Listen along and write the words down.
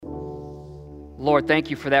Lord, thank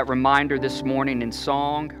you for that reminder this morning in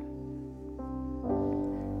song.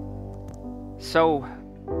 So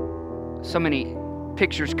many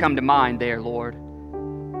pictures come to mind there, Lord,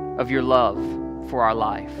 of your love for our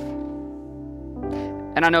life.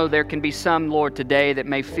 And I know there can be some, Lord, today that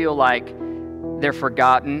may feel like they're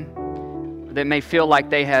forgotten, that may feel like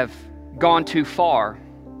they have gone too far.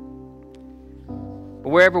 But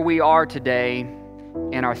wherever we are today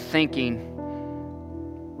in our thinking,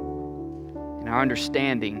 in our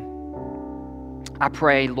understanding, I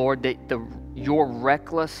pray, Lord, that your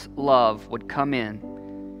reckless love would come in,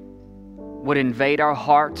 would invade our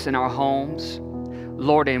hearts and our homes,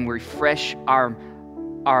 Lord, and refresh our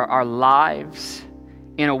lives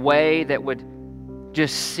in a way that would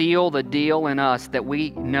just seal the deal in us, that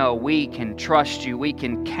we know we can trust you, we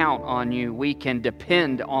can count on you, we can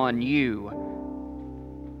depend on you,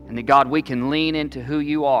 and that, God, we can lean into who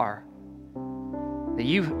you are, that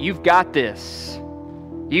you've got this.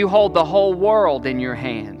 You hold the whole world in your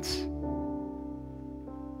hands.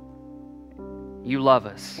 You love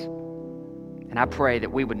us. And I pray that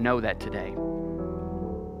we would know that today,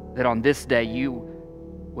 that on this day you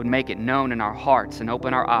would make it known in our hearts and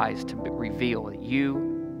open our eyes to reveal that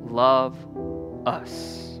you love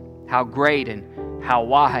us. How great and how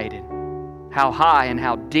wide and how high and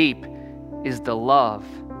how deep is the love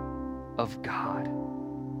of God.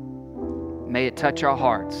 May it touch our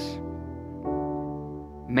hearts.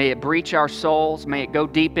 May it breach our souls. May it go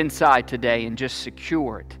deep inside today and just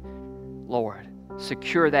secure it, Lord.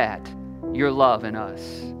 Secure that, your love in us.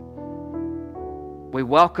 We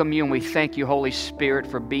welcome you and we thank you, Holy Spirit,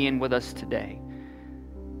 for being with us today.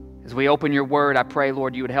 As we open your word, I pray,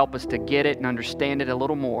 Lord, you would help us to get it and understand it a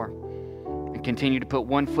little more and continue to put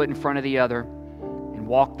one foot in front of the other and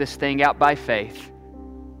walk this thing out by faith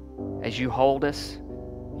as you hold us,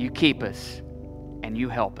 you keep us, and you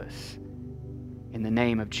help us. In the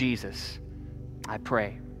name of Jesus, I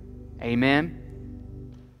pray.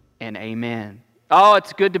 Amen and amen. Oh,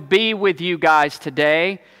 it's good to be with you guys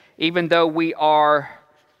today. Even though we are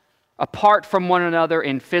apart from one another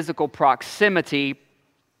in physical proximity,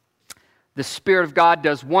 the Spirit of God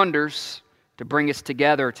does wonders to bring us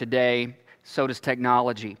together today. So does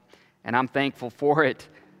technology. And I'm thankful for it.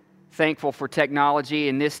 Thankful for technology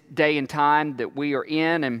in this day and time that we are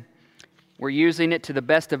in, and we're using it to the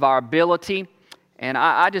best of our ability. And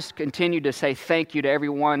I just continue to say thank you to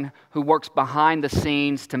everyone who works behind the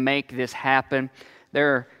scenes to make this happen.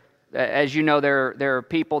 As you know, there are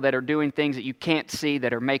people that are doing things that you can't see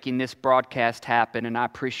that are making this broadcast happen, and I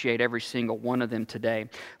appreciate every single one of them today.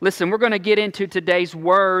 Listen, we're going to get into today's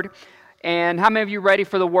word, and how many of you are ready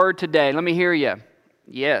for the word today? Let me hear you.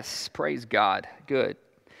 Yes, praise God. Good.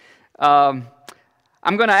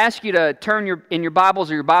 I'm going to ask you to turn in your Bibles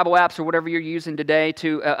or your Bible apps or whatever you're using today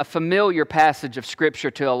to a familiar passage of Scripture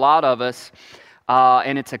to a lot of us,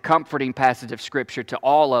 and it's a comforting passage of Scripture to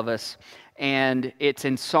all of us. And it's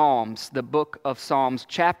in Psalms, the book of Psalms,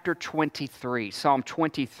 chapter 23. Psalm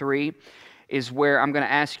 23 is where I'm going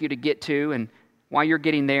to ask you to get to. And while you're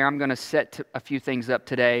getting there, I'm going to set a few things up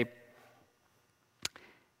today.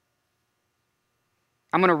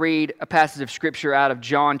 I'm going to read a passage of Scripture out of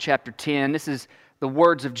John chapter 10. This is the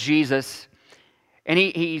words of Jesus. And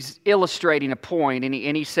he's illustrating a point. And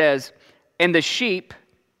he says, "And the sheep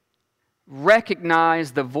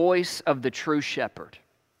recognize the voice of the true shepherd.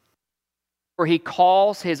 For he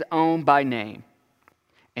calls his own by name,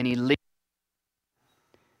 and he leads.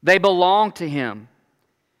 They belong to him.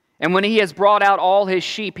 And when he has brought out all his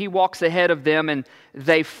sheep, he walks ahead of them, and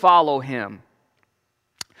they follow him.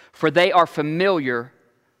 For they are familiar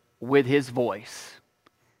with his voice."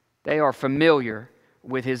 They are familiar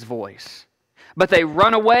with his voice. "But they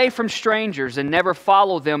run away from strangers and never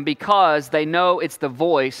follow them because they know it's the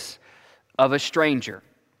voice of a stranger."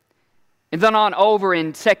 And then on over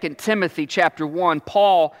in 2 Timothy chapter 1,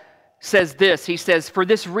 Paul says this. He says, "For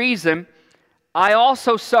this reason, I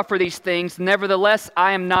also suffer these things. Nevertheless,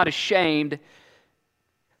 I am not ashamed,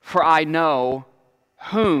 for I know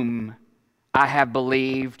whom I have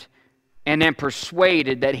believed and am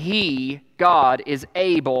persuaded that He, God, is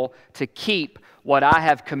able to keep what I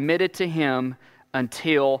have committed to Him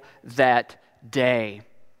until that day."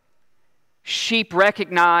 Sheep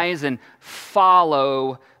recognize and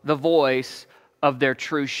follow the voice of their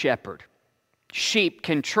true shepherd. Sheep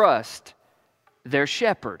can trust their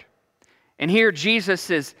shepherd. And here Jesus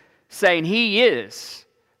is saying He is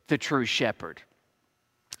the true shepherd.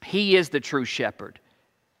 He is the true shepherd.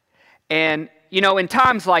 And, you know, in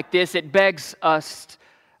times like this, it begs us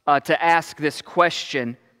to ask this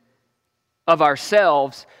question of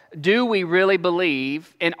ourselves. Do we really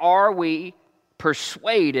believe, and are we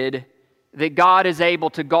persuaded that God is able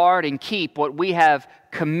to guard and keep what we have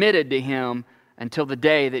committed to Him until the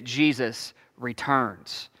day that Jesus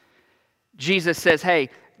returns. Jesus says, hey,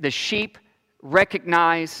 the sheep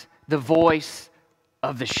recognize the voice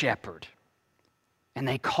of the shepherd. And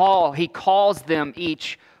He calls them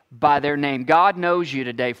each by their name. God knows you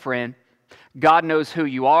today, friend. God knows who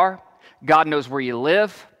you are. God knows where you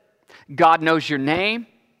live. God knows your name.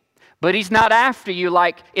 But He's not after you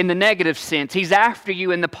like in the negative sense. He's after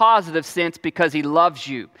you in the positive sense because He loves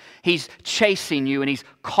you. He's chasing you and He's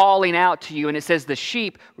calling out to you. And it says the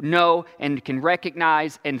sheep know and can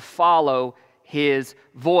recognize and follow His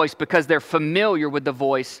voice because they're familiar with the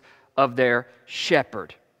voice of their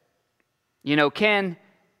shepherd. You know, can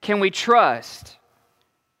we trust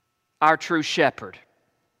our true shepherd?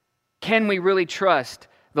 Can we really trust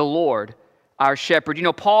the Lord, our shepherd? You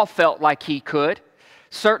know, Paul felt like he could.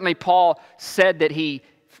 Certainly, Paul said that he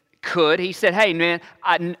could. He said, hey, man,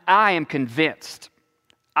 I am convinced.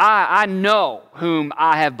 I know whom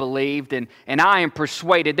I have believed, and I am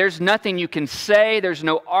persuaded. There's nothing you can say. There's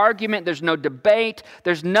no argument. There's no debate.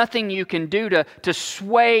 There's nothing you can do to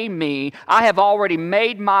sway me. I have already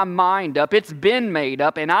made my mind up. It's been made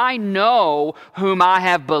up, and I know whom I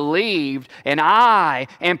have believed, and I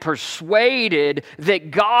am persuaded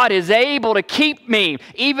that God is able to keep me,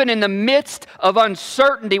 even in the midst of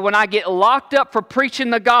uncertainty, when I get locked up for preaching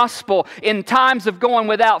the gospel, in times of going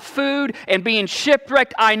without food and being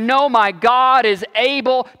shipwrecked. I know my God is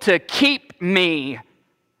able to keep me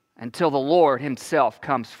until the Lord Himself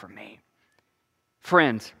comes for me.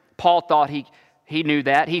 Friends, Paul thought he knew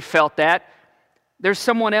that. He felt that. There's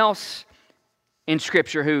someone else in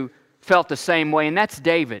Scripture who felt the same way, and that's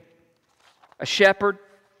David, a shepherd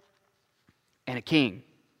and a king.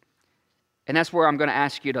 And that's where I'm going to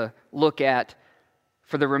ask you to look at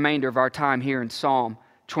for the remainder of our time here in Psalm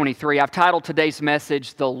 23. I've titled today's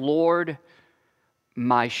message, The Lord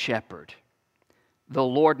My Shepherd. The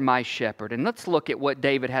Lord my shepherd. And let's look at what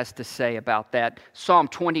David has to say about that. Psalm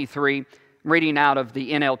 23, reading out of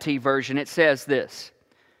the NLT version, it says this: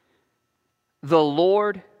 The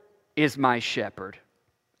Lord is my shepherd.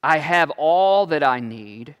 I have all that I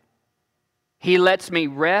need. He lets me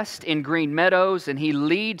rest in green meadows, and He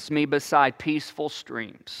leads me beside peaceful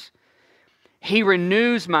streams. He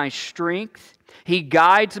renews my strength. He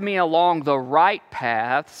guides me along the right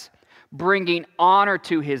paths, bringing honor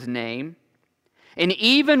to His name. And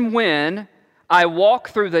even when I walk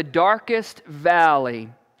through the darkest valley,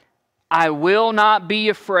 I will not be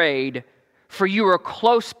afraid, for You are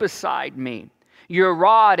close beside me. Your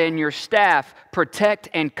rod and Your staff protect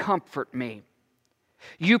and comfort me.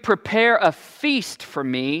 You prepare a feast for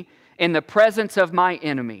me in the presence of my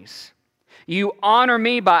enemies. You honor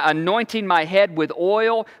me by anointing my head with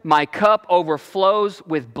oil. My cup overflows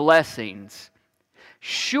with blessings.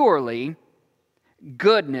 Surely,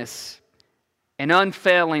 goodness and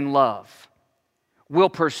unfailing love will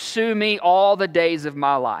pursue me all the days of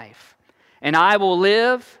my life, and I will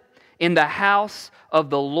live in the house of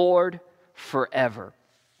the Lord forever.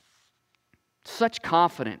 Such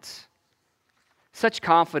confidence. Such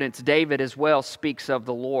confidence. David as well speaks of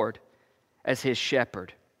the Lord as his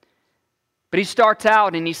shepherd. But he starts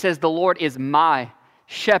out and he says, the Lord is my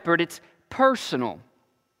shepherd. It's personal.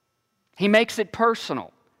 He makes it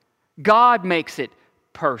personal. God makes it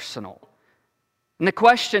personal. And the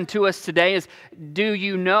question to us today is, do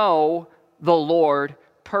you know the Lord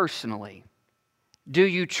personally? Do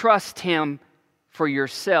you trust Him for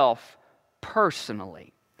yourself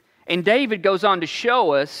personally? And David goes on to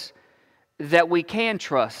show us that we can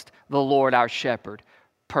trust the Lord our shepherd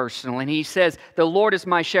personally. And he says, the Lord is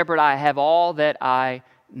my shepherd, I have all that I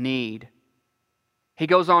need. He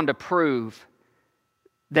goes on to prove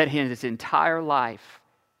that his entire life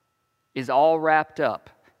is all wrapped up,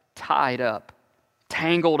 tied up,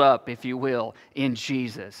 tangled up, if you will, in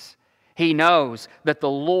Jesus. He knows that the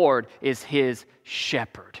Lord is his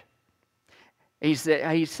shepherd. He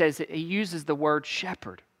uses the word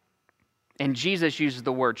shepherd. And Jesus uses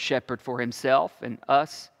the word shepherd for Himself and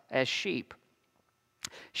us as sheep.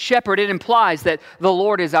 Shepherd, it implies that the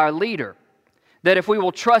Lord is our leader. That if we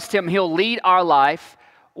will trust Him, He'll lead our life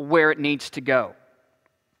where it needs to go.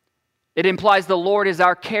 It implies the Lord is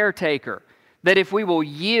our caretaker. That if we will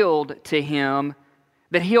yield to Him,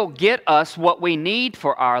 that He'll get us what we need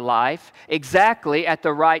for our life exactly at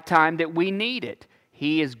the right time that we need it.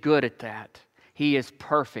 He is good at that. He is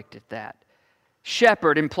perfect at that.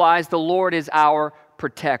 Shepherd implies the Lord is our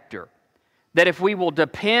protector. That if we will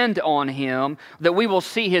depend on Him, that we will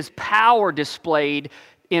see His power displayed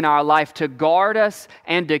in our life to guard us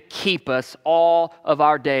and to keep us all of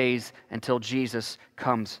our days until Jesus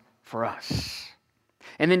comes for us.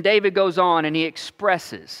 And then David goes on and he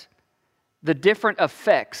expresses the different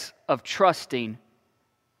effects of trusting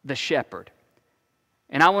the shepherd.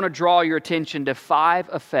 And I want to draw your attention to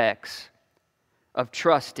 5 effects of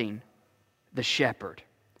trusting the shepherd.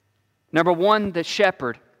 Number 1, the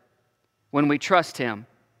shepherd, when we trust him,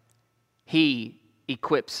 he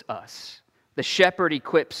equips us. The shepherd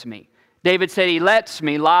equips me. David said he lets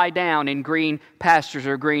me lie down in green pastures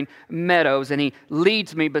or green meadows, and he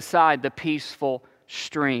leads me beside the peaceful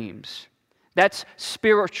streams. That's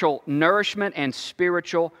spiritual nourishment and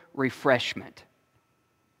spiritual refreshment.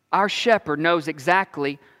 Our shepherd knows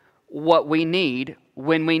exactly what we need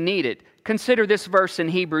when we need it. Consider this verse in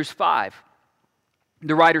Hebrews 5.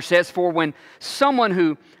 The writer says, "For when someone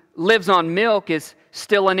who lives on milk is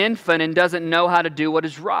still an infant and doesn't know how to do what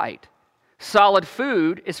is right, solid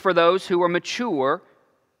food is for those who are mature,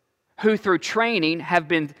 who through training have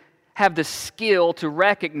the skill to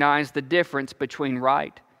recognize the difference between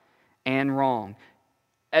right and wrong."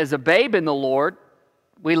 As a babe in the Lord,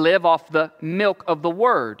 we live off the milk of the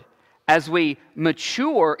Word. As we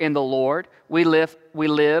mature in the Lord, we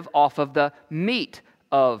live off of the meat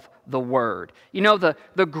of the Word. You know,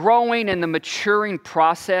 the growing and the maturing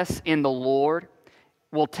process in the Lord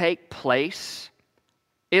will take place.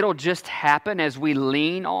 It'll just happen as we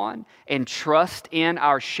lean on and trust in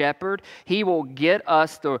our shepherd. He will get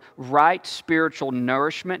us the right spiritual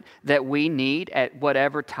nourishment that we need at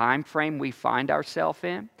whatever time frame we find ourselves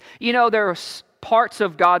in. You know, there are parts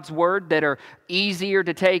of God's Word that are easier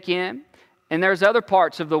to take in, and there's other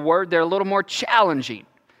parts of the Word that are a little more challenging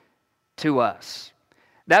to us.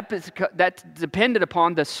 That's dependent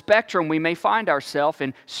upon the spectrum we may find ourselves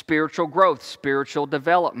in: spiritual growth, spiritual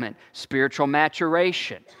development, spiritual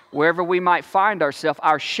maturation. Wherever we might find ourselves,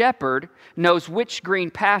 our shepherd knows which green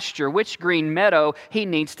pasture, which green meadow he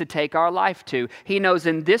needs to take our life to. He knows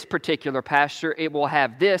in this particular pasture it will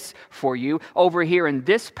have this for you. Over here in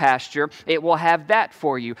this pasture, it will have that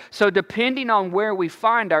for you. So depending on where we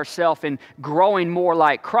find ourselves in growing more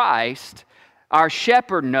like Christ, our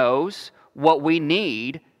shepherd knows what we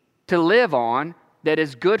need to live on that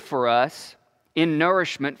is good for us in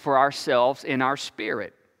nourishment for ourselves in our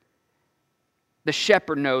spirit. The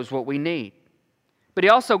shepherd knows what we need. But he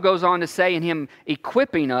also goes on to say, in him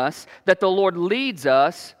equipping us, that the Lord leads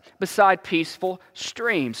us beside peaceful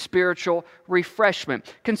streams, spiritual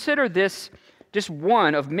refreshment. Consider this just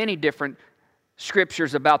one of many different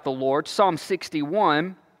scriptures about the Lord. Psalm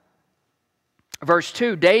 61, verse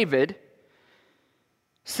 2, David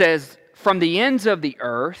says, "From the ends of the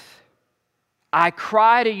earth, I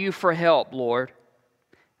cry to you for help, Lord,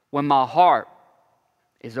 when my heart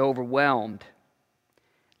is overwhelmed.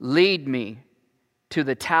 Lead me to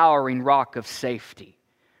the towering rock of safety,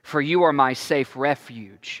 for you are my safe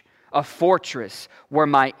refuge, a fortress where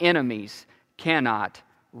my enemies cannot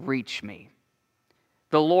reach me."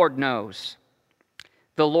 The Lord knows.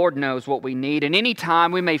 The Lord knows what we need. And any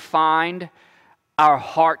time we may find our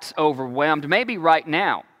hearts overwhelmed, maybe right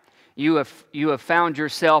now, you have found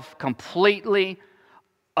yourself completely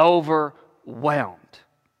overwhelmed.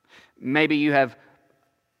 Maybe you have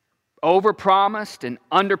overpromised and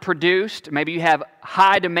underproduced. Maybe you have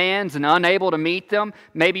high demands and unable to meet them.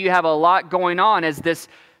 Maybe you have a lot going on as this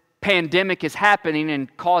pandemic is happening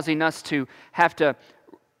and causing us to have to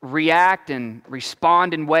react and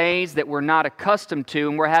respond in ways that we're not accustomed to,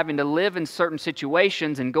 and we're having to live in certain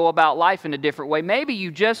situations and go about life in a different way. Maybe you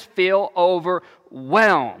just feel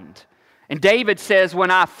overwhelmed. And David says, when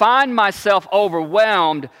I find myself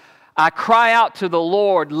overwhelmed, I cry out to the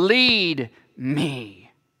Lord, lead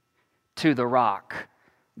me to the rock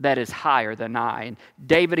that is higher than I. And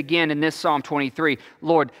David again in this Psalm 23,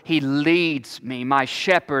 Lord, He leads me. My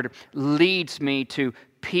shepherd leads me to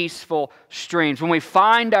peaceful streams. When we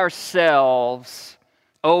find ourselves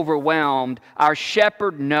overwhelmed, our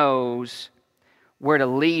shepherd knows where to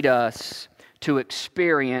lead us to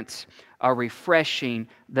experience a refreshing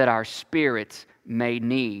that our spirits may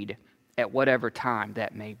need at whatever time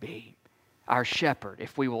that may be. Our shepherd,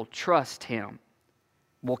 if we will trust Him,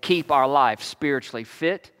 will keep our life spiritually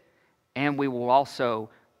fit, and we will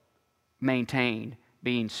also maintain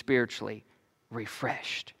being spiritually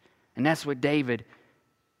refreshed. And that's what David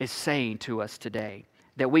is saying to us today,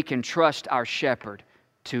 that we can trust our shepherd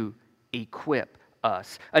to equip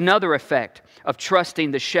us. Another effect of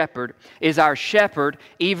trusting the shepherd is our shepherd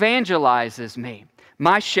evangelizes me.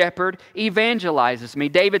 My shepherd evangelizes me.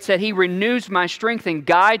 David said, He renews my strength and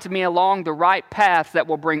guides me along the right path that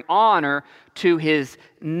will bring honor to His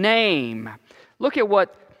name. Look at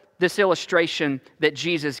what this illustration that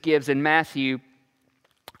Jesus gives in Matthew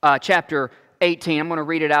chapter 18. I'm going to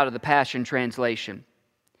read it out of the Passion Translation.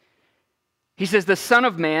 He says, the Son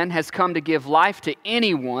of Man has come to give life to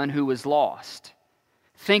anyone who is lost.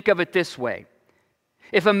 Think of it this way.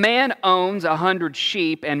 If a man owns 100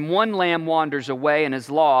 sheep and one lamb wanders away and is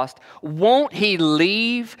lost, won't he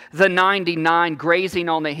leave the 99 grazing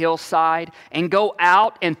on the hillside and go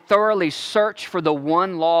out and thoroughly search for the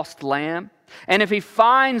one lost lamb? And if he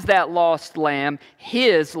finds that lost lamb,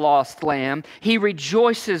 his lost lamb, he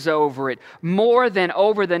rejoices over it more than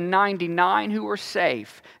over the 99 who are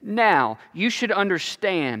safe. Now, you should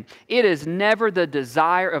understand, it is never the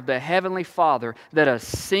desire of the Heavenly Father that a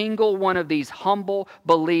single one of these humble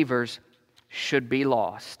believers should be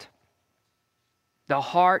lost. The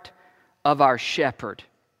heart of our shepherd.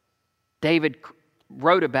 David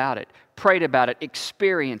wrote about it, prayed about it,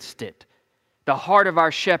 experienced it. The heart of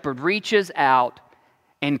our shepherd reaches out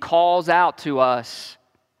and calls out to us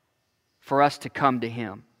for us to come to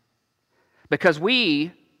Him. Because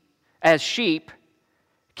we, as sheep,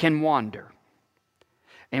 can wander.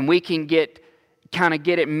 And we can get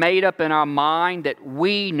it made up in our mind that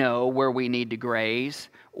we know where we need to graze.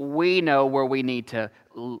 We know where we need to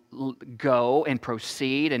go and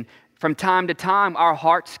proceed. And from time to time, our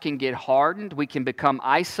hearts can get hardened. We can become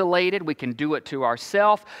isolated. We can do it to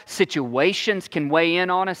ourselves. Situations can weigh in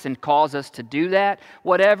on us and cause us to do that.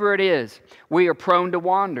 Whatever it is, we are prone to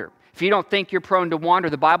wander. If you don't think you're prone to wander,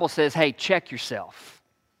 the Bible says, hey, check yourself,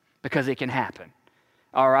 because it can happen.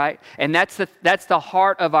 All right? And that's the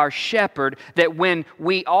heart of our shepherd, that when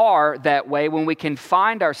we are that way, when we can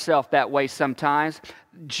find ourselves that way sometimes,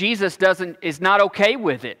 Jesus is not okay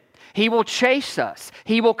with it. He will chase us.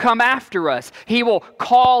 He will come after us. He will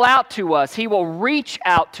call out to us. He will reach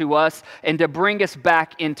out to us and to bring us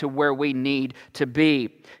back into where we need to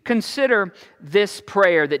be. Consider this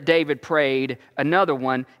prayer that David prayed, another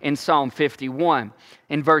one in Psalm 51.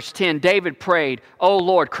 In verse 10, David prayed, "O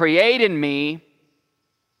Lord, create in me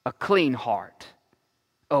a clean heart,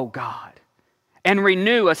 O God, and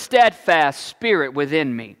renew a steadfast spirit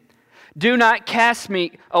within me. Do not cast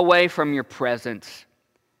me away from your presence,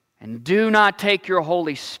 and do not take your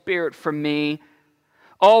Holy Spirit from me.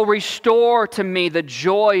 Oh, restore to me the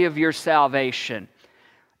joy of your salvation,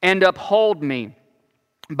 and uphold me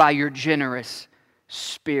by your generous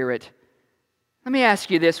Spirit." Let me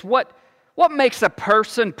ask you this. What makes a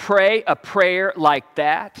person pray a prayer like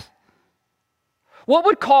that? What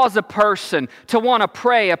would cause a person to want to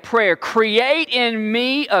pray a prayer, "Create in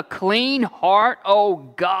me a clean heart, O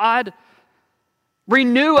God.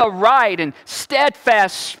 Renew a right and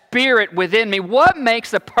steadfast spirit within me"? What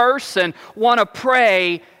makes a person want to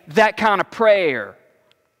pray that kind of prayer?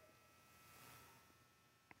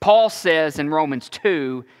 Paul says in Romans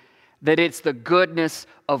 2 that it's the goodness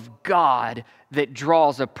of God that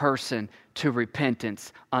draws a person to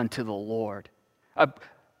repentance unto the Lord.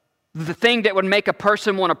 The thing that would make a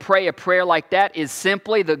person want to pray a prayer like that is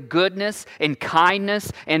simply the goodness and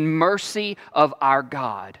kindness and mercy of our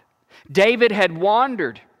God. David had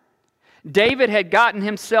wandered. David had gotten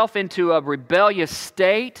himself into a rebellious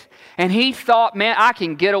state, and he thought, man, I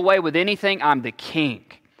can get away with anything. I'm the king.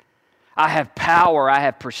 I have power. I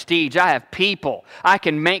have prestige. I have people. I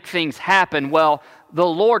can make things happen. Well, the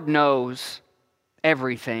Lord knows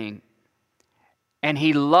everything. And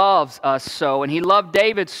He loves us so, and He loved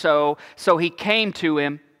David so He came to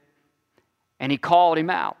him and He called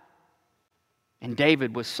him out. And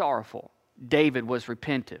David was sorrowful. David was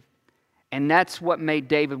repentant. And that's what made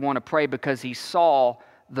David want to pray, because he saw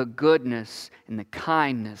the goodness and the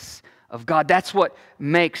kindness of God. That's what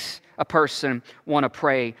makes a person want to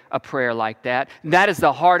pray a prayer like that. That is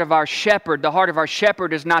the heart of our shepherd. The heart of our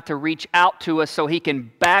shepherd is not to reach out to us so He can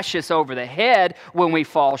bash us over the head when we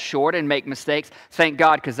fall short and make mistakes. Thank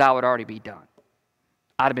God, because that would already be done.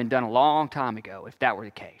 I'd have been done a long time ago if that were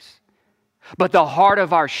the case. But the heart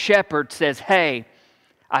of our shepherd says, hey,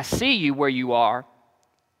 I see you where you are,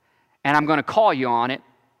 and I'm going to call you on it,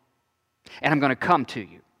 and I'm going to come to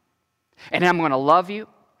you, and I'm going to love you,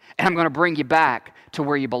 and I'm going to bring you back to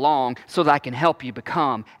where you belong so that I can help you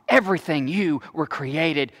become everything you were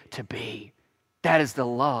created to be. That is the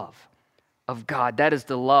love of God. That is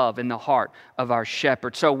the love in the heart of our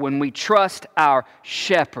shepherd. So when we trust our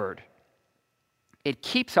shepherd, it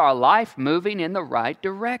keeps our life moving in the right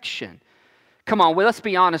direction. Come on, let's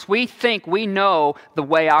be honest. We think we know the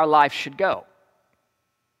way our life should go.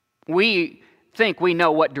 We think we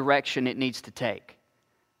know what direction it needs to take.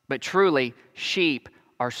 But truly, sheep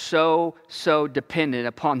are so dependent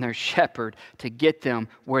upon their shepherd to get them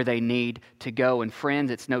where they need to go. And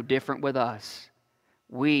friends, it's no different with us.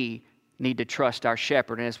 We need to trust our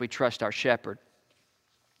shepherd. And as we trust our shepherd,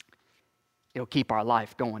 it'll keep our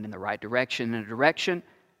life going in the right direction, in a direction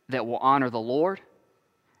that will honor the Lord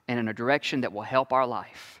and in a direction that will help our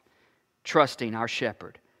life. Trusting our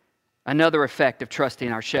shepherd. Another effect of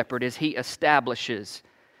trusting our shepherd is he establishes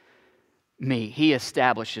me. He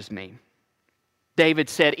establishes me. David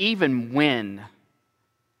said, even when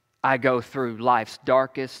I go through life's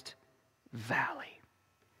darkest valley.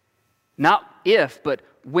 Not if, but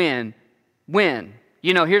when. When.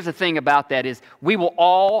 You know, here's the thing about that is we will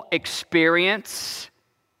all experience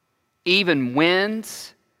even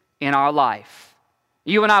wins in our life.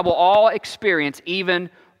 You and I will all experience even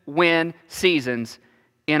win seasons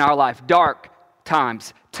in our life. Dark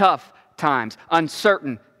times, tough times,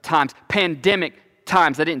 uncertain times, pandemic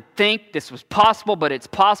times. I didn't think this was possible, but it's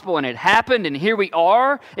possible and it happened, and here we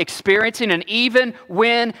are experiencing an even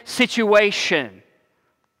win situation.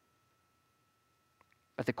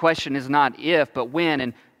 But the question is not if, but when,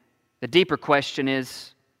 and the deeper question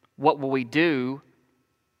is, what will we do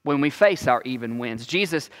when we face our even wins?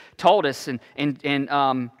 Jesus told us in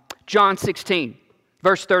John 16,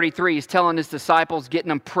 verse 33, he's telling his disciples, getting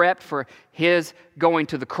them prepped for his going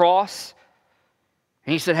to the cross.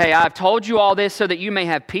 And he said, hey, I've told you all this so that you may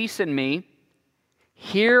have peace in me.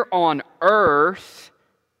 Here on earth,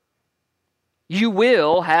 you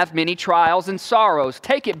will have many trials and sorrows.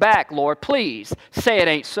 Take it back, Lord, please. Say it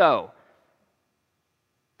ain't so.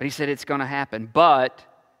 But he said it's going to happen. But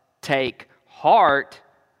take heart,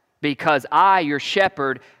 because I, your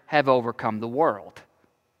shepherd, have overcome the world.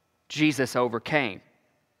 Jesus overcame.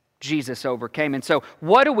 Jesus overcame. And so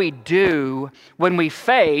what do we do when we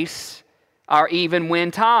face our even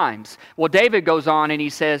win times? Well, David goes on and he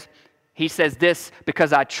says this,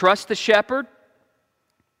 because I trust the shepherd,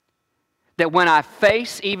 that when I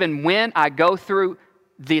face, even when I go through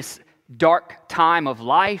this dark time of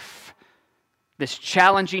life, this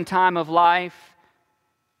challenging time of life,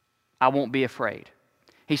 I won't be afraid.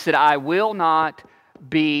 He said, I will not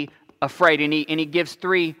be afraid. And he gives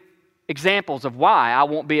three examples of why I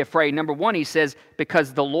won't be afraid. Number one, he says,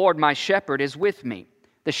 because the Lord my shepherd is with me.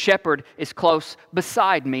 The shepherd is close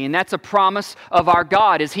beside me. And that's a promise of our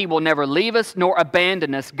God, is he will never leave us nor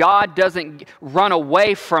abandon us. God doesn't run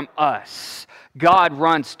away from us. God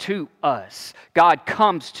runs to us. God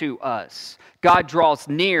comes to us. God draws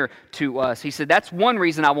near to us. He said, that's one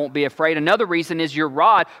reason I won't be afraid. Another reason is your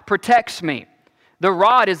rod protects me. The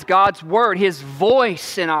rod is God's word, his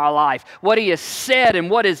voice in our life, what he has said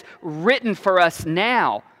and what is written for us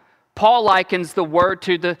now. Paul likens the word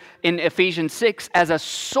in Ephesians 6 as a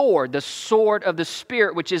sword, the sword of the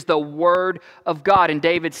Spirit, which is the word of God. And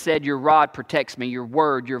David said, your rod protects me, your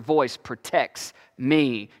word, your voice protects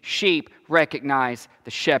me. Sheep recognize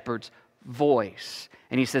the shepherd's voice.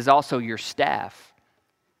 And he says also your staff.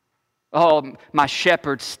 Oh, my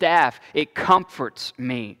shepherd's staff, it comforts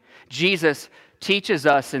me. Jesus teaches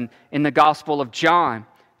us in the Gospel of John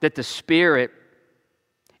that the Spirit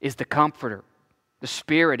is the comforter. The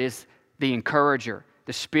Spirit is the encourager.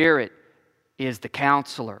 The Spirit is the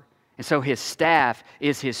counselor. And so his staff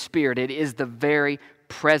is his Spirit. It is the very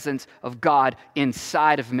presence of God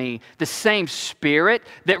inside of me. The same Spirit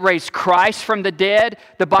that raised Christ from the dead,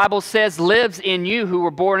 the Bible says, lives in you who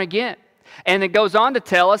were born again. And it goes on to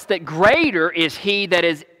tell us that greater is he that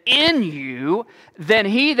is in you than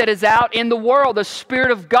he that is out in the world. The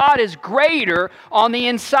Spirit of God is greater on the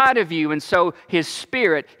inside of you. And so his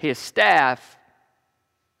Spirit, his staff,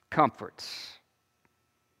 comforts.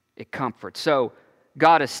 It comforts. So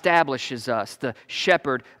God establishes us. The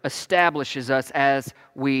shepherd establishes us as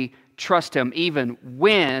we trust him, even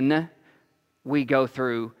when we go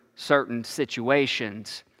through certain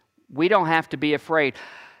situations. We don't have to be afraid.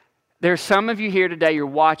 There's some of you here today, you're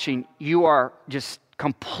watching, you are just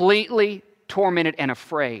completely tormented and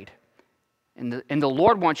afraid. And the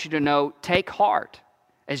Lord wants you to know, take heart.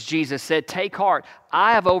 As Jesus said, take heart.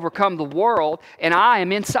 I have overcome the world, and I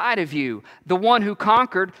am inside of you. The one who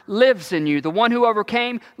conquered lives in you. The one who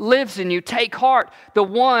overcame lives in you. Take heart. The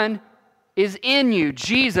one is in you.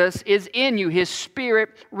 Jesus is in you. His Spirit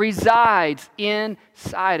resides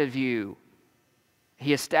inside of you.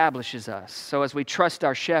 He establishes us. So as we trust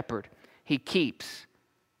our shepherd, he keeps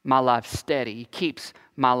my life steady. He keeps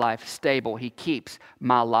my life stable. He keeps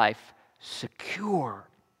my life secure.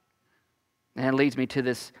 And it leads me to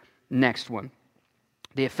this next one.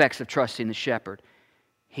 The effects of trusting the shepherd.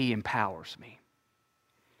 He empowers me.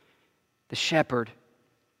 The shepherd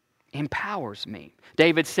empowers me.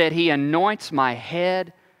 David said, he anoints my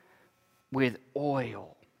head with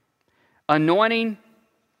oil. Anointing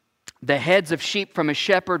the heads of sheep from a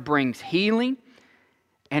shepherd brings healing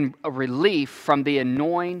and a relief from the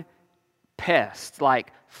annoying pests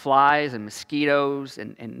like flies and mosquitoes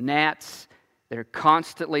and gnats that are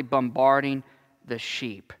constantly bombarding the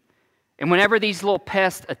sheep. And whenever these little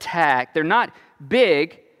pests attack, they're not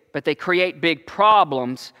big, but they create big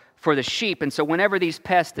problems for the sheep. And so whenever these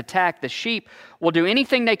pests attack, the sheep will do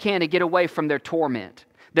anything they can to get away from their torment.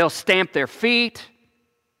 They'll stamp their feet.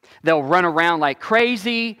 They'll run around like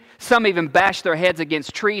crazy. Some even bash their heads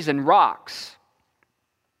against trees and rocks.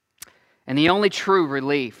 And the only true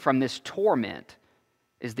relief from this torment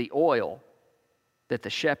is the oil that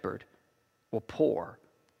the shepherd will pour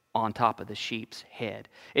on top of the sheep's head.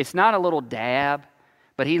 It's not a little dab,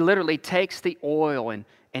 but he literally takes the oil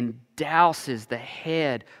and douses the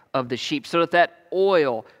head of the sheep so that that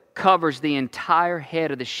oil covers the entire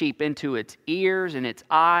head of the sheep into its ears and its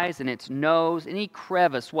eyes and its nose, any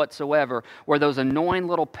crevice whatsoever where those annoying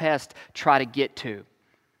little pests try to get to.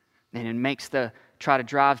 And it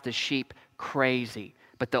drives the sheep crazy.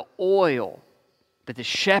 But the oil that the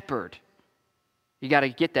shepherd, you got to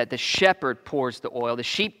get that, the shepherd pours the oil. The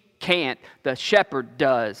sheep can't, the shepherd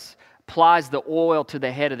does. Applies the oil to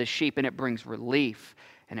the head of the sheep, and it brings relief,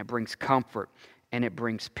 and it brings comfort, and it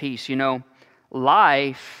brings peace. You know,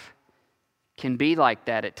 life can be like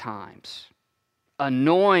that at times.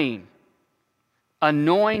 Annoying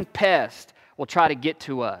pest will try to get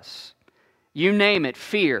to us. You name it,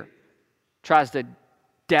 fear tries to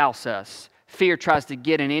douse us. Fear tries to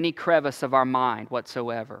get in any crevice of our mind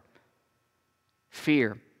whatsoever.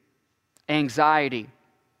 Fear, anxiety,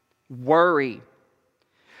 worry.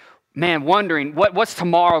 Man, wondering, what's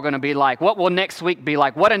tomorrow going to be like? What will next week be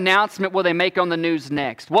like? What announcement will they make on the news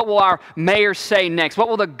next? What will our mayor say next? What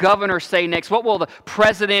will the governor say next? What will the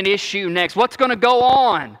president issue next? What's going to go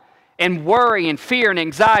on? And worry and fear and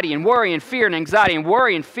anxiety and worry and fear and anxiety and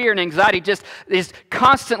worry and fear and anxiety just is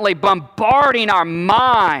constantly bombarding our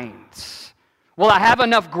minds. Will I have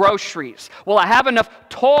enough groceries? Will I have enough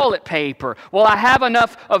toilet paper? Will I have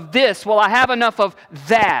enough of this? Will I have enough of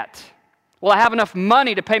that? Will I have enough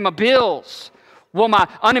money to pay my bills? Will my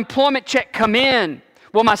unemployment check come in?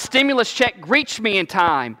 Will my stimulus check reach me in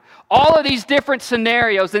time? All of these different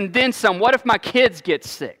scenarios, and then some. What if my kids get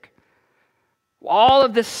sick? All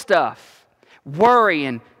of this stuff, worry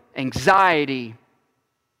and anxiety,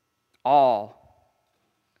 all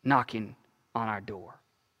knocking on our door,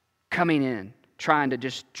 coming in, trying to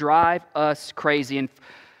just drive us crazy. And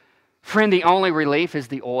friend, the only relief is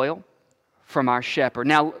the oil from our shepherd.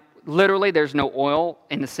 Now, literally, there's no oil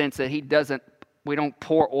in the sense that we don't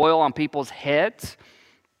pour oil on people's heads.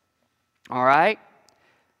 All right?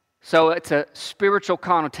 So it's a spiritual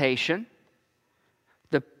connotation.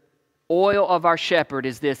 The oil of our shepherd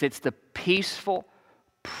is this: it's the peaceful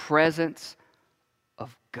presence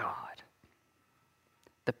of God.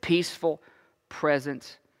 The peaceful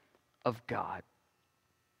presence of God.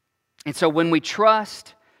 And so when we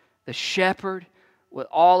trust the shepherd with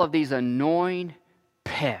all of these annoying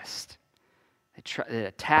pests that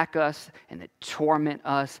attack us and that torment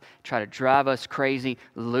us, try to drive us crazy,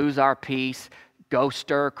 lose our peace, go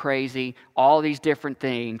stir crazy, all these different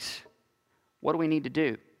things, what do we need to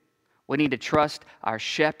do? We need to trust our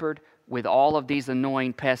shepherd with all of these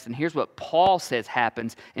annoying pests. And here's what Paul says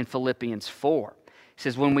happens in Philippians 4. He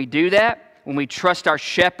says, when we do that, when we trust our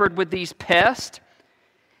shepherd with these pests,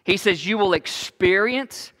 he says, you will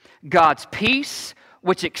experience God's peace,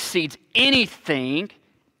 which exceeds anything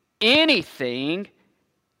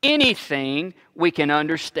we can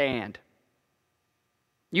understand.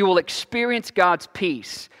 You will experience God's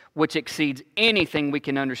peace, which exceeds anything we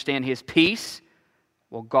can understand. His peace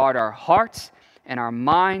will guard our hearts and our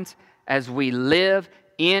minds as we live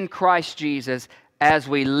in Christ Jesus, as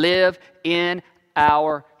we live in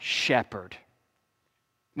our shepherd.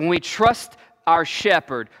 When we trust our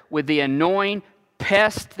shepherd with the annoying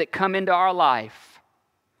pests that come into our life,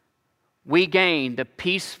 we gain the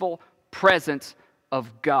peaceful presence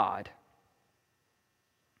of God.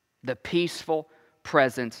 The peaceful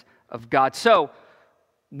presence of God. So,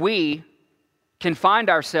 we can find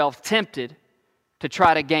ourselves tempted to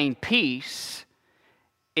try to gain peace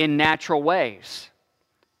in natural ways.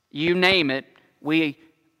 You name it,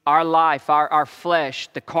 our life, our flesh,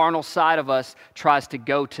 the carnal side of us tries to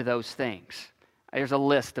go to those things. There's a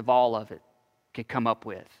list of all of it could come up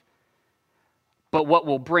with. But what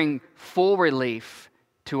will bring full relief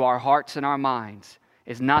to our hearts and our minds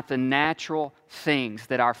is not the natural things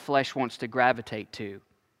that our flesh wants to gravitate to,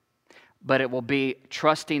 but it will be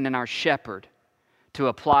trusting in our shepherd to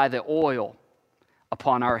apply the oil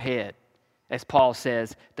upon our head. As Paul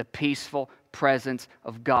says, the peaceful presence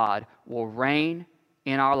of God will reign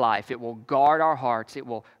in our life. It will guard our hearts. It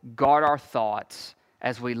will guard our thoughts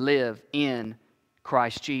as we live in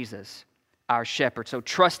Christ Jesus, our shepherd. So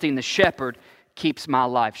trusting the shepherd keeps my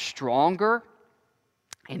life stronger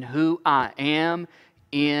in who I am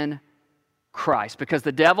in Christ, because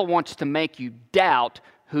the devil wants to make you doubt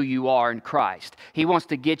who you are in Christ. He wants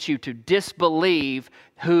to get you to disbelieve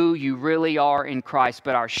who you really are in Christ.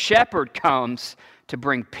 But our shepherd comes to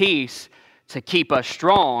bring peace, to keep us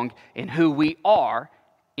strong in who we are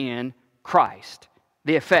in Christ.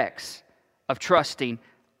 The effects of trusting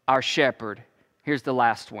our shepherd. Here's the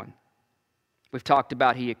last one. We've talked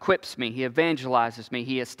about He equips me, He evangelizes me,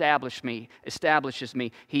 He establishes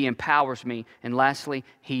me, He empowers me, and lastly,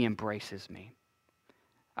 He embraces me.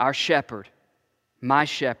 Our shepherd, my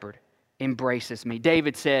shepherd, embraces me.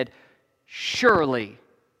 David said, surely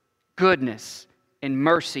goodness and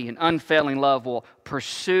mercy and unfailing love will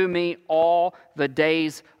pursue me all the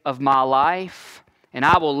days of my life, and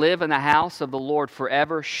I will live in the house of the Lord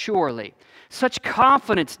forever, surely. Such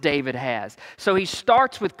confidence David has. So he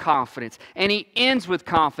starts with confidence and he ends with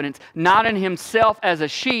confidence, not in himself as a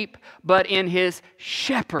sheep, but in his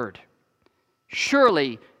shepherd.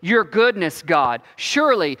 Surely your goodness, God.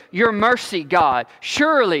 Surely your mercy, God.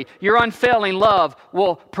 Surely your unfailing love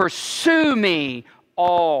will pursue me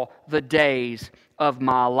all the days of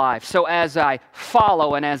my life. So as I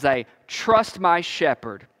follow and as I trust my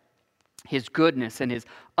shepherd, His goodness and His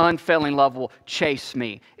unfailing love will chase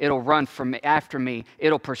me. It'll run after me.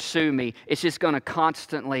 It'll pursue me. It's just going to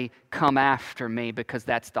constantly come after me because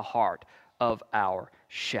that's the heart of our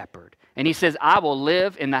shepherd. And he says, I will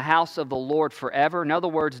live in the house of the Lord forever. In other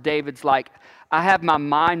words, David's like, I have my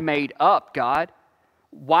mind made up, God.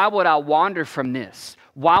 Why would I wander from this?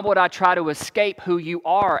 Why would I try to escape who you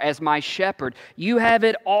are as my shepherd? You have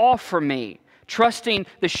it all for me. Trusting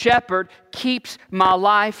the shepherd keeps my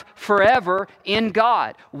life forever in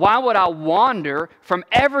God. Why would I wander from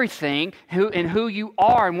everything who you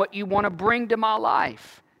are and what you want to bring to my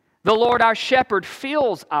life? The Lord our shepherd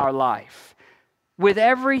fills our life with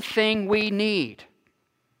everything we need.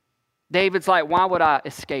 David's like, why would I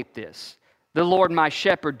escape this? The Lord my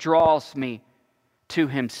shepherd draws me to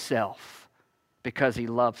Himself because He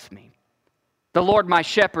loves me. The Lord my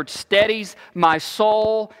shepherd steadies my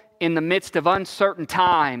soul in the midst of uncertain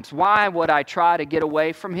times. Why would I try to get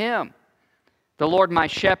away from Him? The Lord my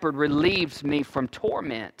shepherd relieves me from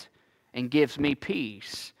torment and gives me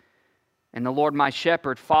peace. And the Lord my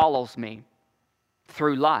shepherd follows me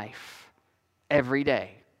through life every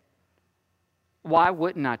day. Why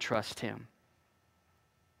wouldn't I trust Him?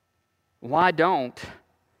 Why don't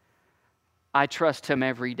I trust Him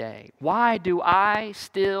every day? Why do I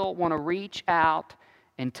still want to reach out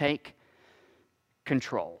and take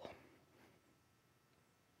control?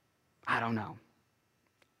 I don't know.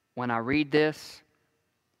 When I read this,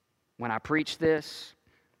 when I preach this,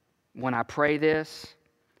 when I pray this,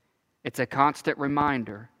 it's a constant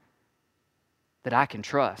reminder that I can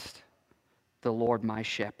trust the Lord my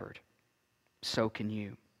shepherd. So can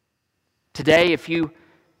you. Today, if you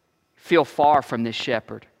feel far from this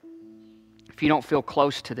shepherd, if you don't feel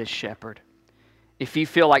close to this shepherd, if you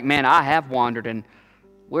feel like, man, I have wandered and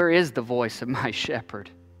where is the voice of my shepherd?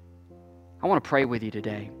 I want to pray with you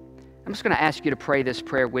today. I'm just going to ask you to pray this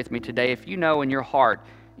prayer with me today. If you know in your heart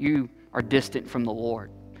you are distant from the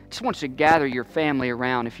Lord, I just want you to gather your family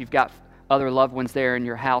around. If you've got other loved ones there in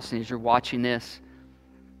your house and as you're watching this,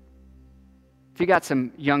 if you got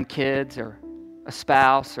some young kids or a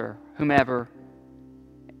spouse or whomever,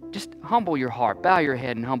 just humble your heart. Bow your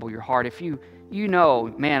head and humble your heart. If you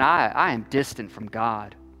know, man, I am distant from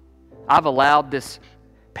God. I've allowed this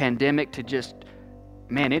pandemic to just,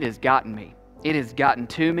 man, it has gotten me. It has gotten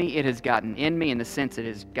to me. It has gotten in me in the sense it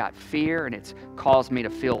has got fear and it's caused me to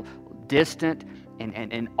feel distant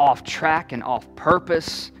and off track and off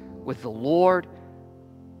purpose with the Lord.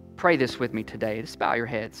 Pray this with me today. Just bow your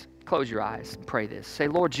heads. Close your eyes and pray this. Say,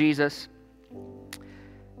 Lord Jesus,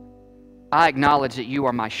 I acknowledge that you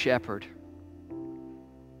are my shepherd.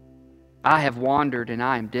 I have wandered and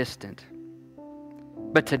I am distant.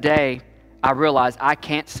 But today, I realize I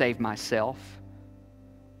can't save myself.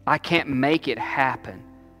 I can't make it happen.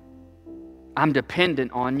 I'm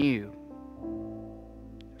dependent on you.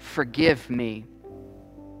 Forgive me.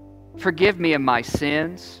 Forgive me of my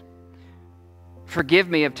sins. Forgive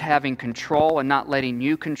me of having control and not letting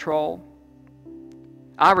you control.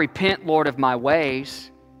 I repent, Lord, of my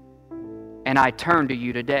ways, and I turn to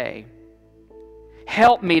you today.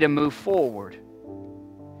 Help me to move forward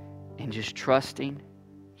in just trusting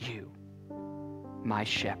you, my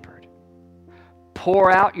shepherd.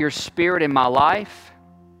 Pour out your Spirit in my life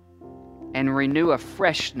and renew a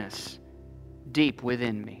freshness deep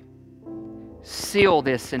within me. Seal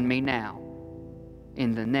this in me now.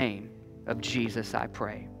 In the name of Jesus, I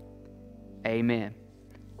pray. Amen.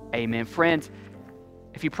 Amen. Friends,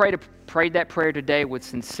 if you prayed that prayer today with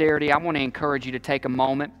sincerity, I want to encourage you to take a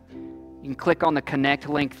moment You can click on the Connect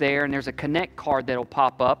link there, and there's a Connect card that'll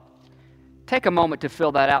pop up. Take a moment to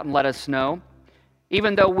fill that out and let us know.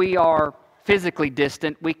 Even though we are physically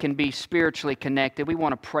distant, we can be spiritually connected. We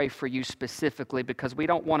want to pray for you specifically because we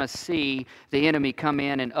don't want to see the enemy come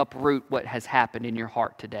in and uproot what has happened in your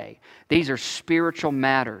heart today. These are spiritual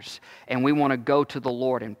matters, and we want to go to the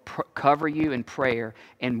Lord and cover you in prayer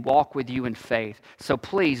and walk with you in faith. So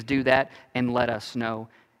please do that and let us know.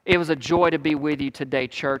 It was a joy to be with you today,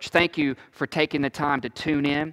 church. Thank you for taking the time to tune in.